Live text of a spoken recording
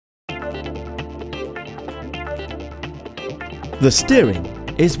The steering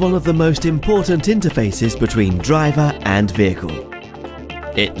is one of the most important interfaces between driver and vehicle.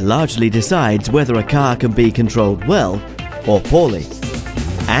 It largely decides whether a car can be controlled well or poorly.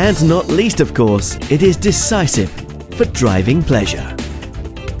 And not least, of course, it is decisive for driving pleasure.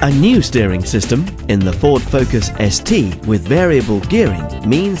 A new steering system in the Ford Focus ST with variable gearing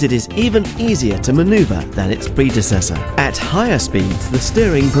means it is even easier to maneuver than its predecessor. At higher speeds, the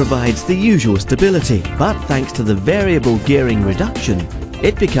steering provides the usual stability, but thanks to the variable gearing reduction,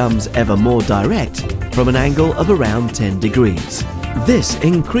 it becomes ever more direct from an angle of around 10 degrees. This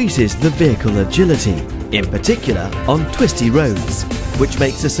increases the vehicle agility, in particular on twisty roads, which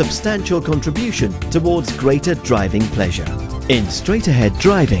makes a substantial contribution towards greater driving pleasure. In straight-ahead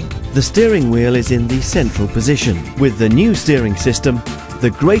driving, the steering wheel is in the central position. With the new steering system,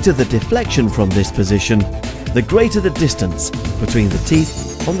 the greater the deflection from this position, the greater the distance between the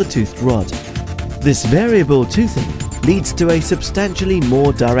teeth on the toothed rod. This variable toothing leads to a substantially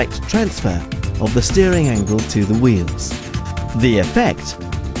more direct transfer of the steering angle to the wheels. The effect?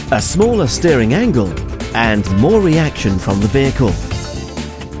 A smaller steering angle and more reaction from the vehicle.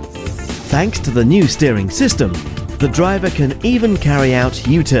 Thanks to the new steering system, the driver can even carry out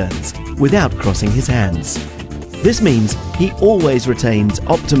U-turns without crossing his hands. This means he always retains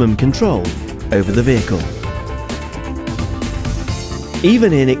optimum control over the vehicle.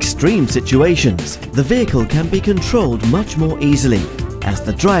 Even in extreme situations, the vehicle can be controlled much more easily, as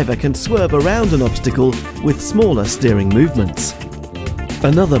the driver can swerve around an obstacle with smaller steering movements.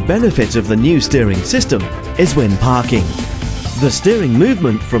 Another benefit of the new steering system is when parking. The steering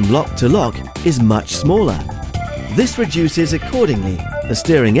movement from lock to lock is much smaller. This reduces accordingly the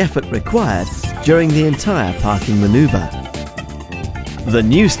steering effort required during the entire parking maneuver. The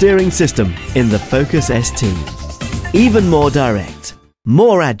new steering system in the Focus ST. Even more direct,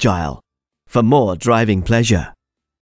 more agile, for more driving pleasure.